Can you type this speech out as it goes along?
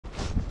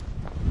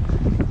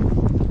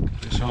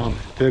on,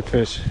 big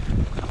fish.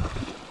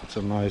 It's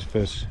a nice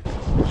fish.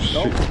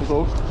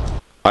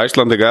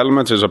 Icelandic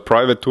Elements is a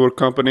private tour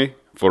company.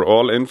 For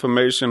all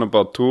information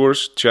about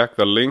tours, check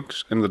the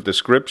links in the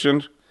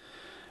description.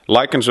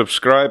 Like and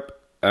subscribe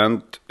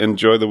and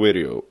enjoy the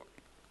video.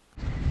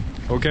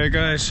 Okay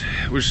guys,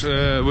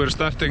 we're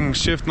starting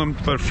shift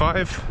number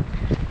 5.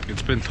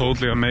 It's been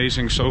totally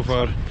amazing so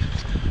far.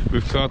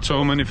 We've caught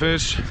so many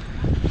fish.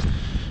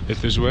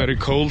 It is very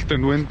cold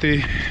and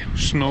windy,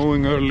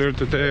 snowing earlier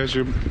today as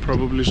you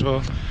probably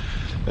saw.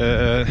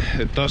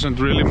 It doesn't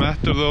really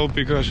matter though,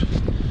 because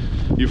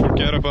you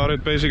forget about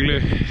it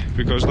basically,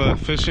 because the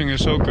fishing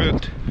is so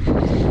good.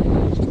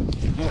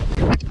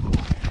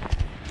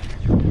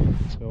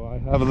 So I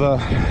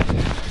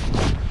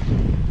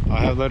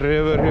have the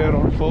river here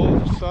on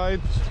both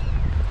sides.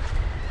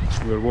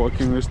 We're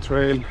walking this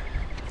trail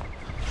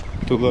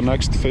to the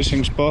next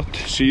fishing spot.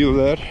 See you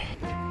there.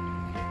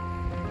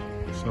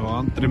 So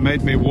Andri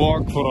made me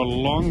walk for a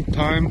long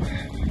time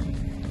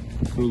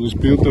through this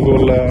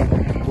beautiful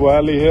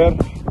valley here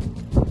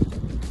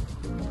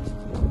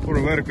for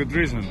a very good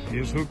reason. He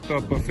has hooked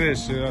up a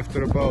fish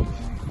after about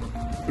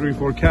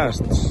 3-4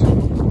 casts.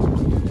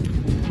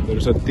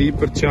 There's a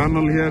deeper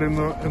channel here in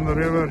the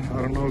river.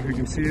 I don't know if you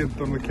can see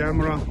it on the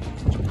camera,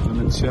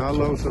 and it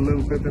shallows a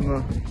little bit in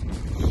the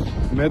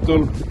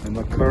middle, and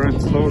the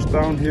current slows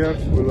down here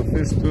with a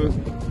fish to it.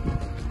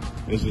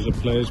 This is a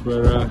place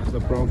where the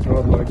brown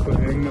trout like to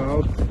hang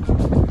out.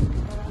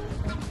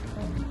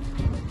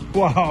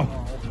 Wow!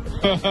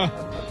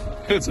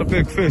 It's a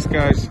big fish,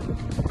 guys.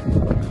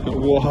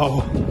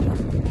 Wow!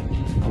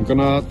 I'm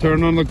gonna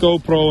turn on the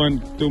GoPro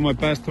and do my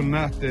best to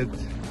net it,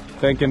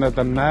 thinking that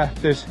the net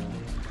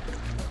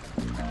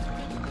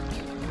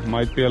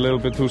might be a little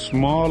bit too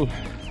small.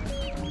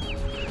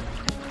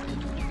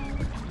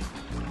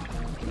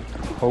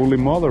 Holy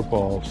mother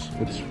balls,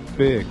 it's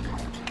big.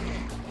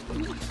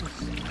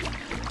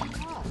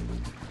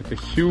 Þetta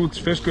er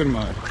huge fiskur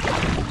maður.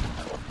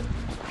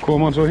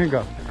 Kom hann svo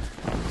hingað.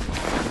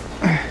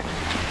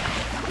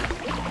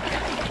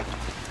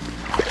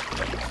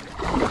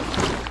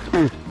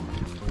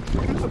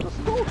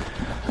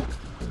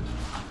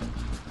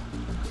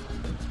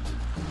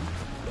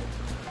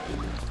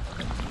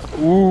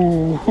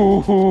 Ooh,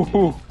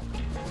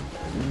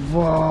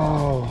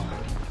 wow.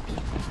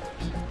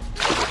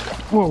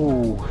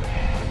 Whoa.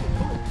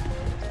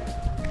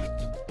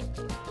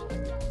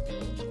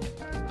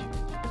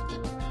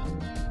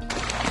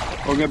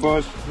 Okay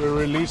boys, we're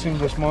releasing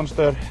this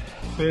monster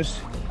fish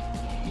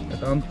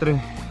that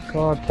Andri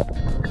caught.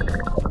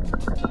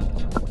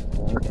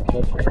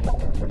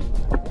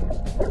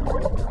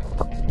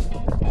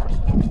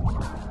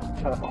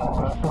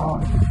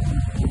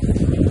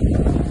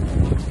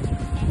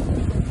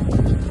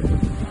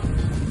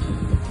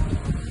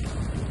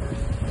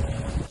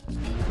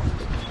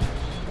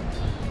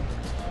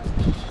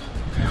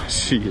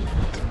 Shit.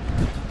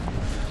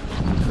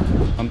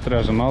 Andri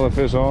has another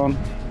fish on.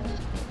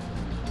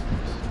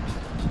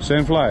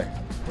 Same fly?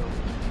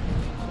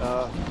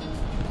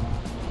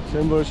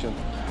 Same version.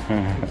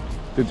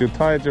 Did you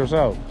tie it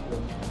yourself? Yeah.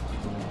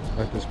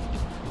 That is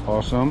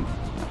awesome.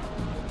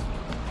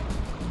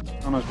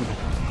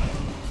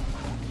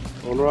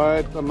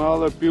 Alright,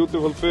 another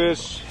beautiful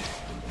fish.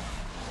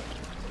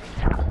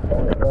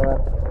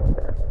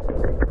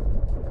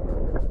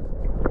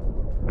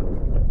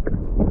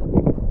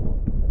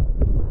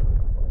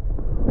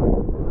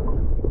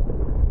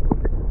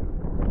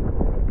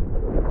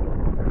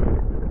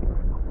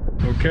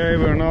 Okay,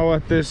 we're now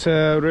at this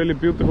really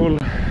beautiful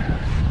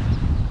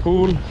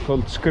pool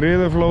called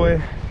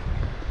Skriðuflói.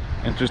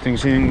 Interesting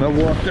seeing the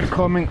water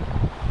coming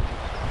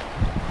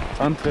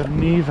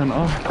underneath and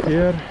up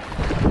here.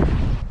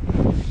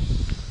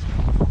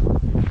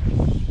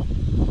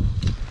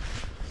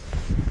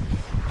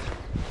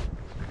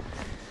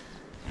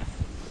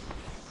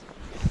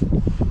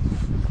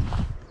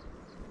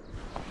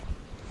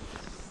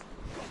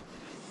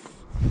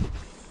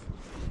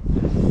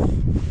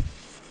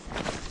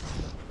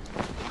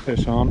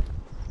 Fish on.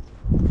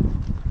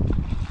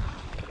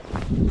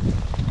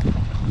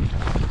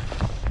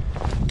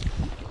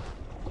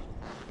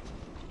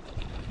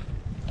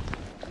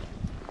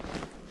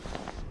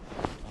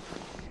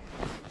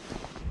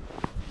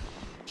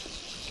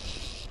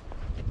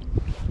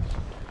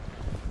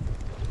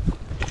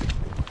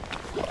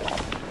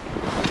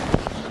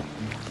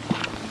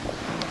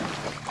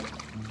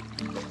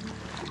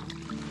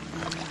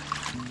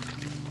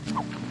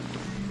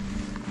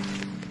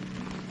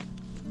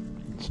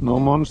 No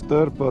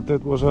monster, but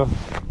it was a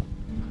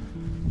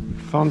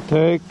fun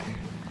take.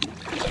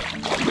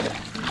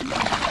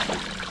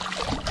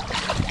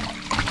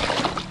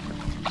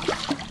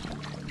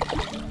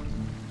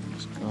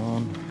 It's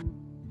gone.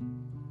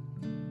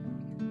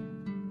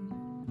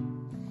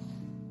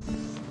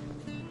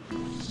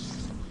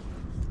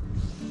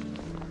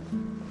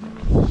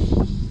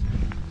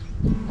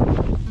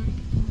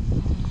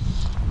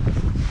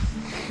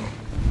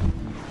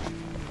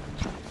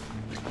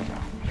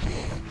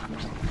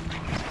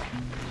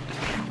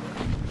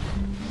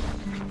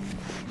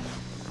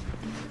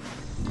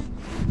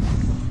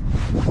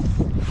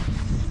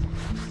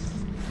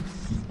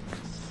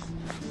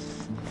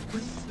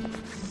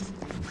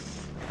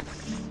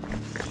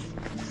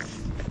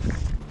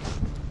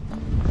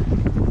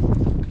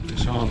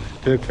 on,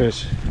 big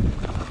fish.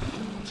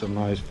 It's a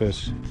nice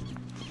fish.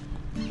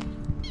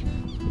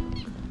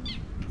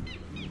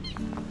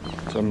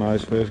 It's a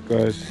nice fish,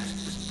 guys.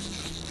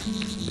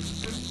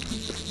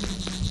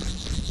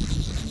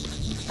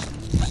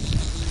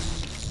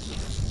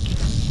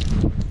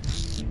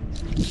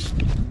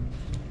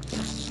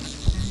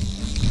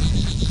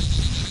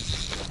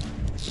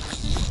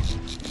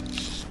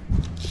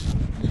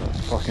 It's a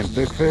fucking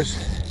big fish.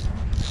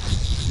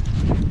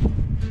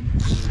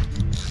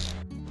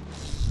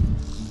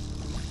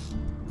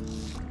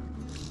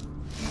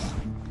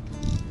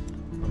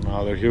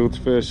 Another huge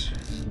fish.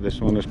 This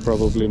one is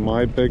probably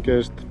my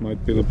biggest,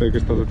 might be the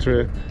biggest of the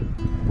trip.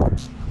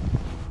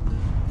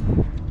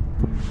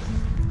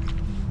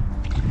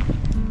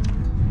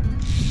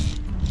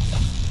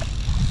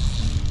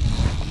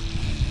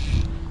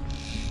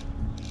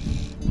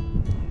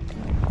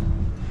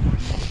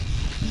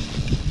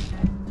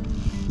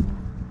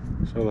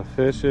 So the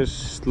fish is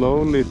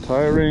slowly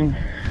tiring,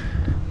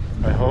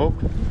 I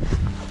hope.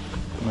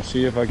 I'm gonna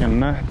see if I can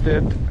net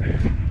it.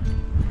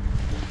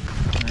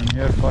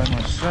 Here by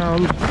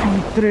myself,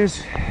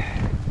 countries,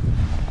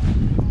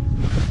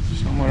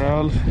 somewhere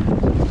else.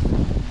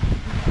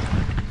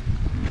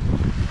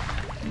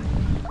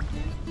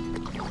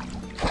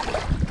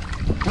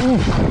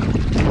 Oof.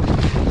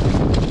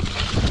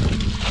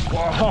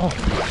 Wow.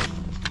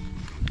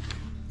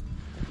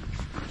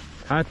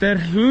 Þetta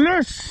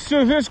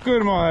hlussu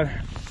fiskur, maður.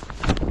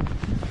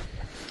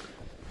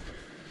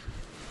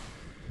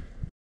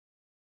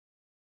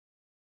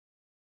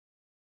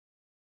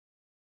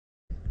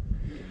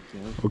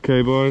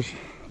 Okay, boys,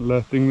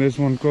 letting this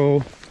one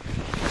go.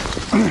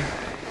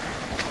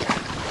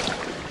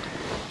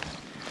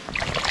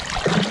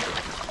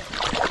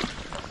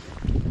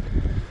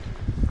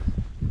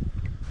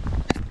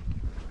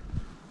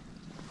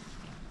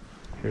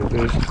 Here it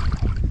is.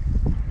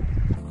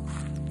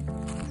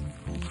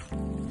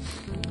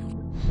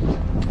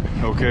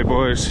 Okay,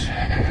 boys,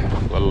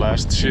 the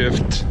last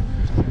shift.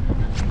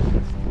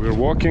 We're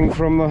walking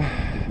from the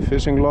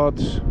fishing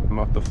lodge,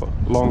 not a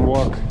long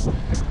walk.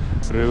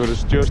 River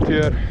is just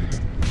here.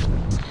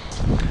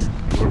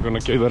 We're gonna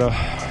give it a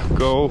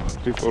go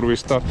before we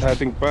start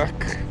heading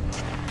back.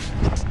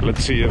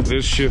 Let's see if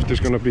this shift is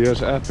gonna be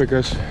as epic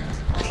as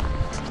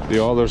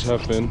the others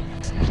have been.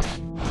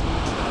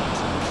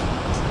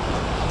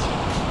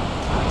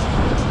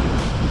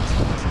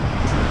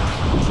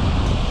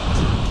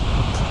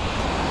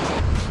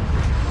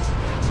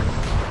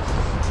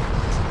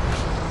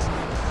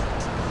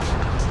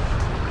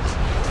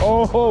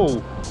 Oh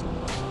ho!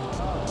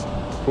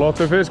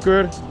 Flottur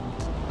fiskur.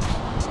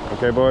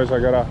 Okay, boys, I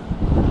gotta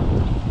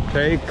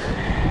take.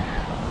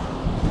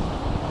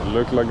 It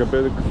looked like a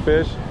big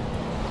fish.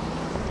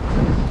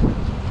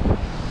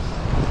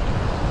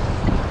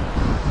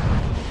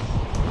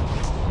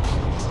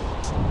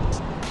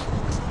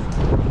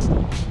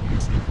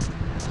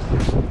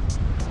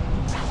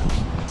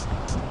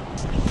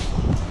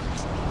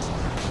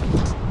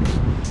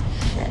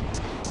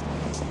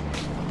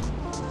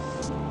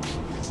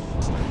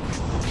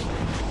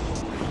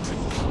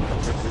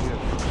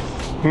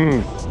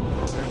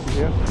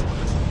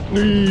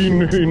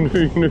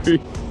 Nej.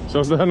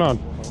 Sástu þennan?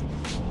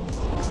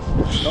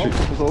 Já,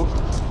 það tók.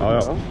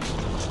 Já.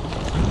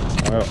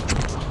 Það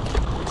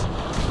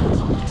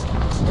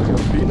er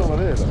ekki fín á það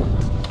við þetta.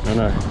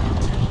 Nei.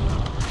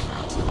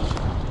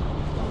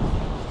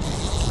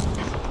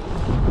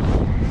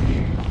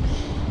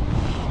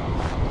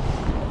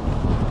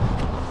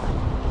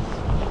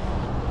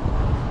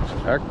 It's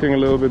acting a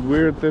little bit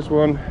weird, this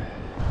one.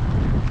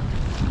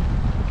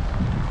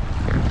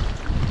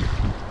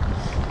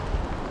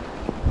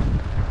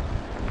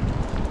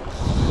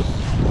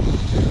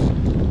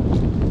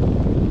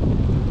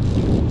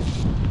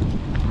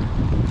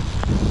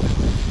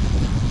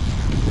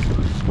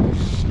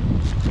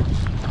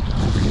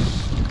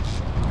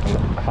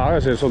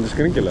 Haga sér svolítið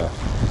skringilega.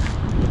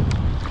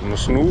 Hún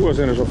snúa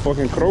sér eins og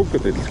fucking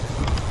krókodill.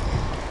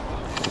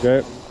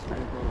 Okay.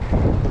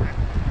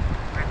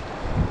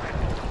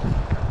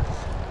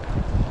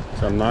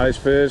 It's a nice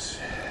fish.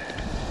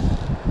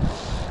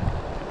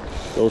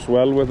 Goes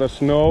well with the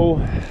snow.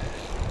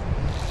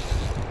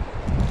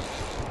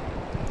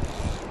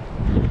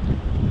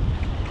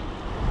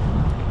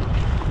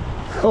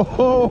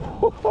 Oh,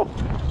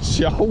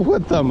 sjá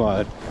þetta,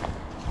 maður.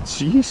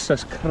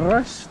 Jesus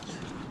Christ.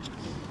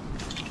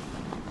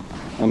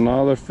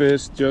 Another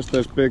fish just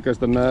as big as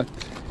the net.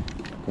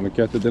 Gonna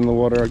get it in the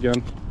water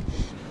again.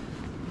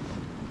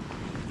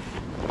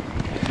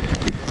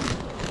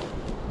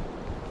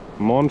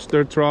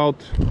 Monster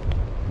trout.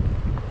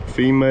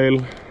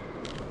 Female.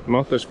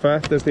 Not as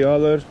fat as the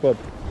others, but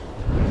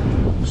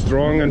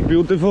strong and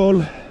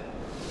beautiful.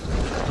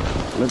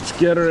 Let's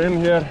get her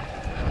in here.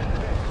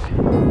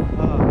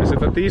 Is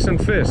it a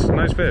decent fish?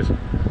 Nice fish?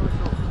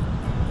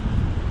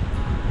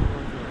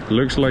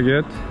 Looks like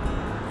it.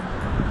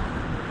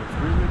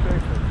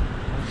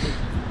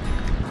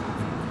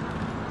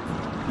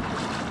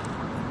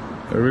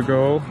 There we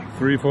go,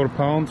 3-4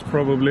 pounds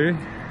probably.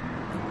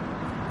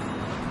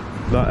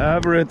 The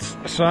average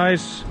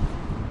size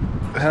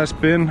has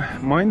been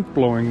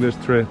mind-blowing this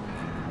trip.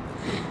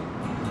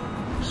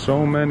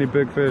 So many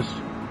big fish.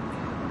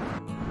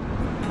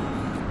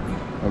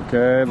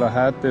 Okay, the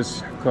head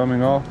is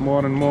coming off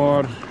more and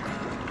more.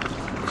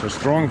 It's a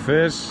strong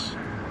fish.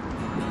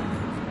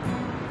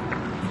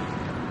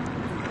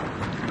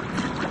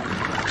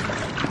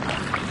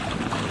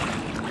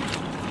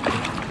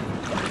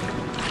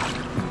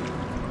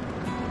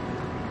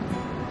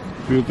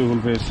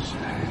 Beautiful fish.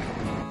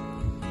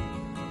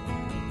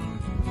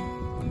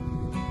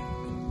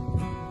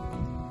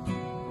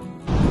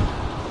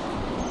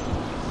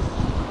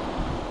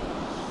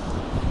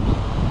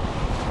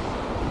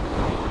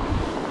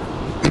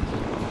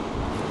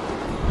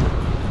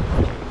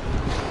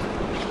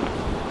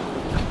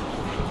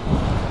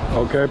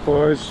 Okay,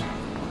 boys.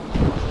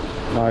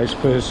 Nice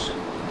fish.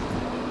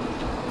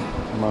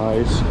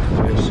 Nice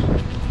fish.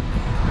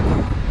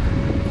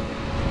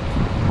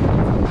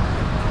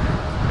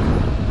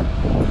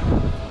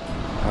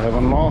 I have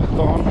a knot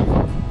on.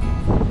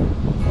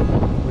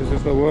 This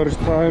is the worst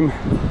time.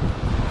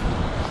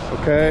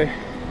 Okay.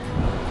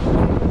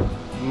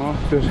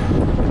 Knot is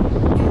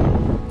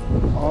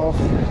off.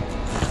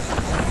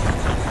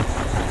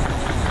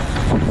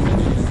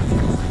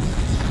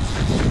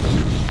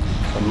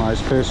 A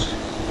nice fish.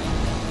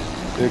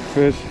 Big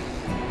fish.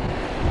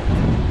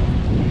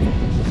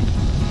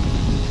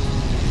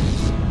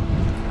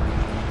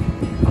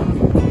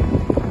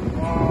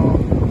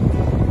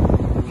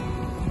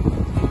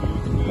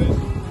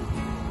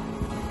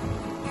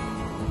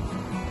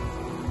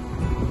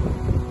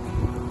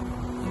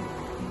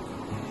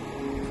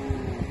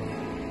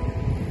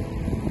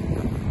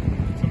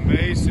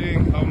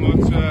 Amazing how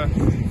much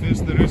fish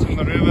there is in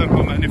the river,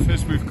 how many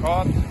fish we've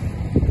caught.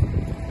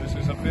 This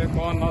is a big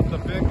one, not the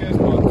biggest,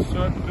 but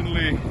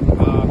certainly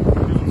a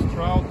huge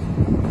trout.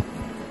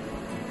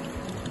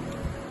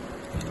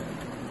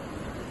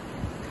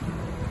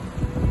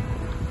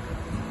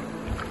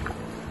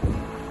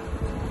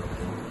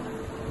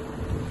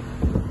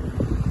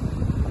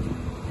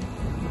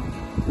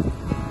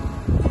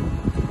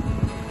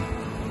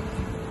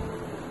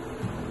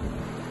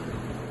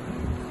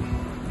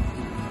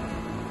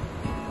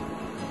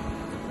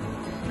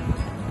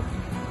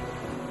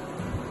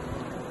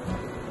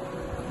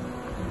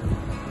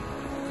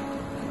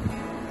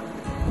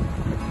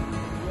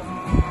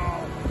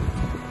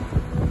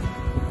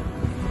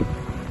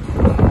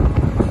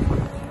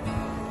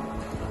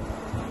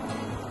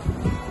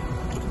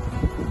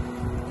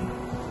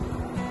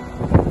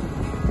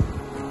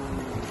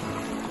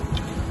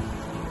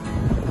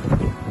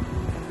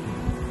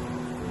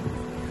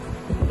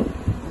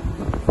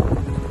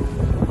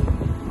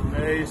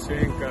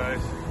 Amazing,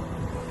 guys.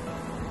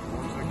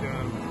 Once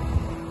again,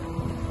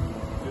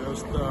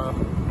 just a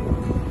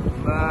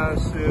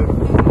massive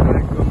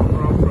tank of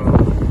trout.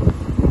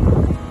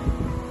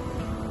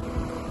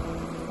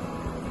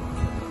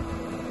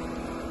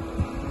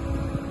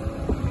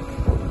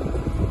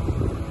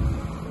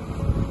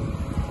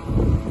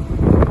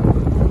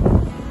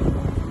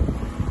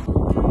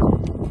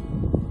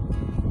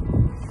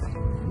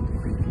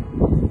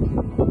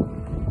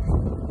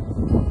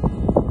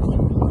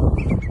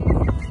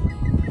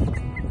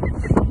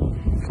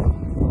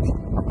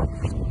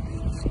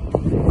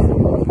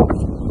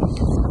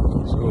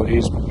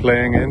 He's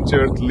playing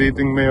injured,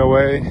 leading me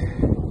away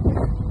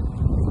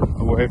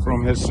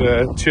from his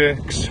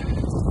chicks,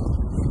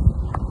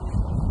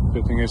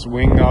 putting his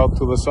wing out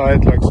to the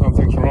side like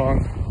something's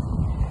wrong.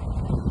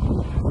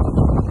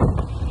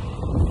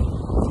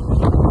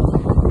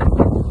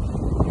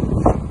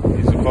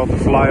 He's about to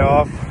fly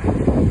off,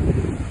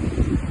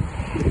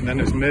 and then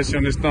his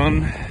mission is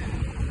done.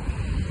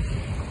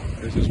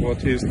 This is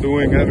what he's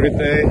doing every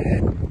day.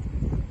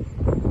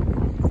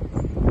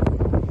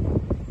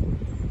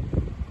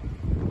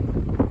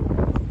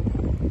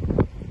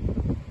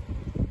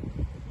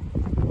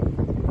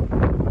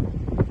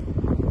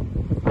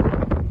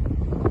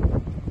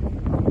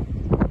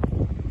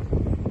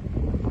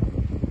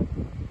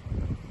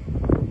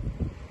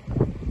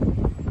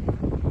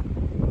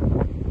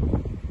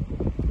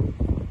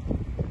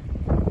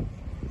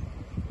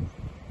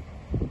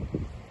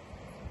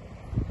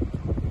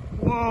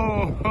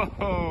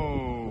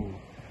 Whoa!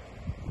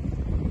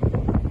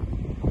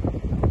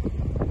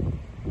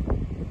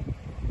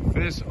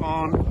 Fish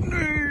on.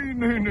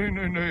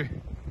 No.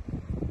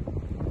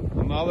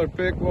 Another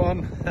big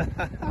one.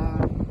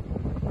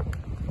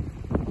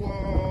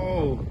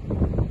 Whoa!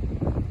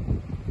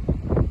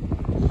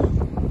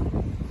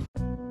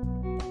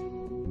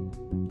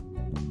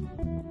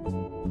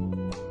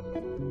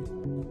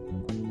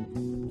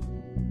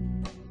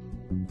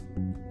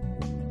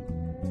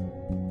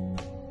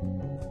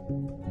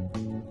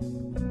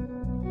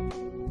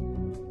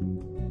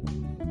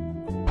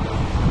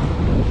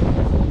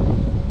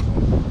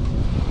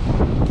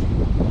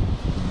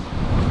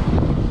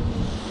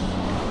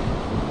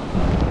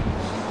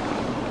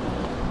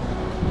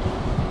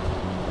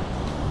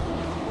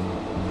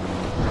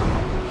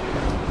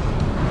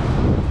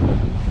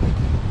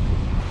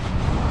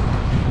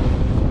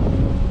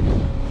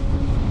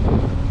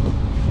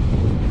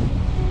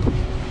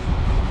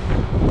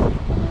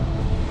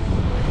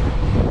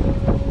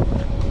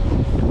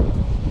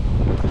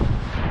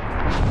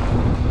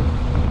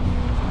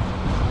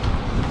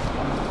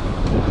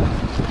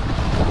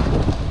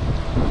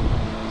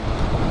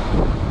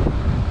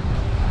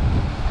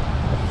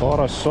 Thought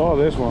I saw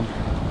this one.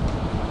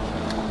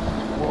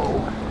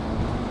 Whoa.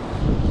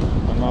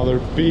 Another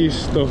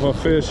beast of a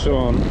fish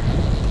on.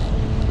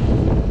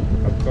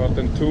 I've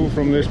gotten 2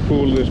 from this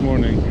pool this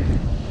morning.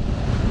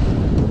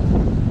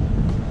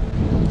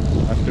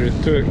 After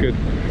it took it,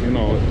 you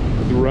know,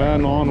 it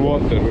ran on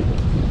water.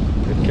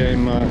 It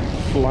came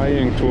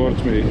flying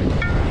towards me.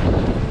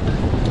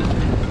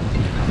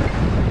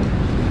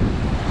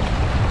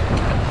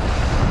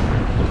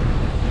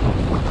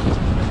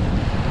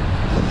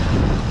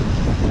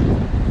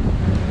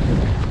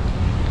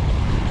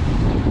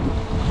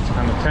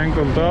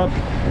 Tangled up.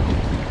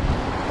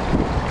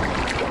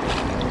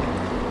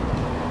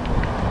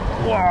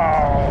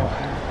 Wow!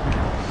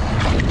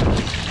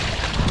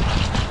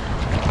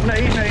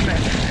 Nej.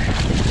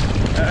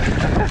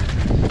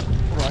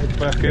 Right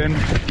back in.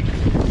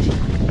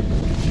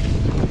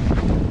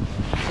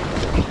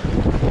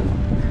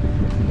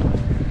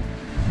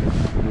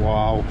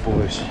 Wow,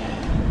 boys.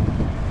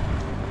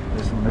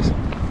 This one is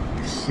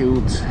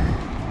huge.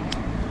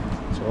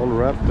 It's all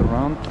wrapped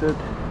around it.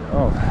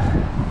 Oh,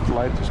 the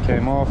light just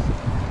came off.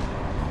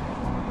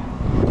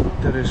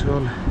 That is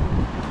all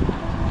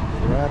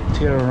wrapped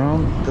here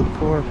around the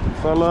poor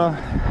fella.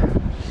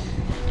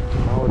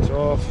 Now it's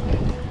off.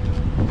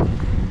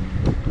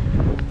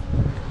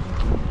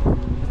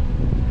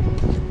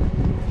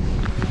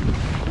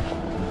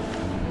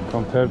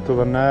 Compared to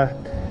the net,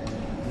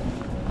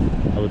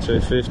 I would say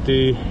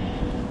 58,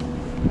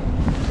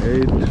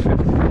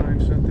 59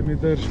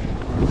 centimeters.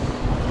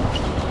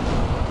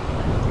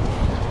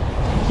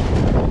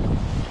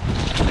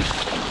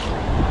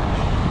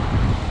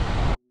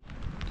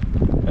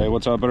 Hey,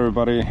 what's up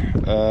everybody?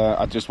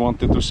 I just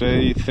wanted to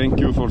say thank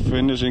you for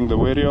finishing the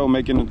video,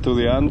 making it to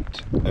the end.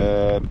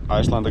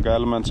 Icelandic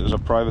Elements is a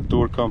private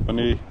tour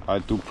company. I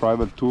do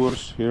private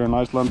tours here in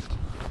Iceland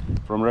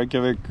from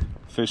Reykjavik.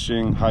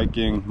 Fishing,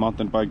 hiking,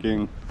 mountain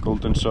biking,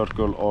 golden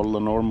circle, all the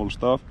normal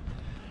stuff.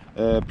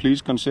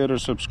 Please consider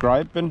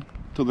subscribing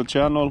to the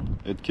channel.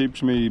 It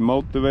keeps me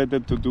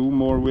motivated to do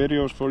more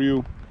videos for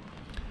you.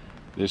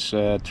 This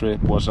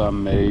trip was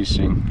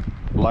amazing.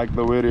 Like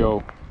the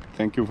video.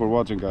 Thank you for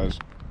watching, guys.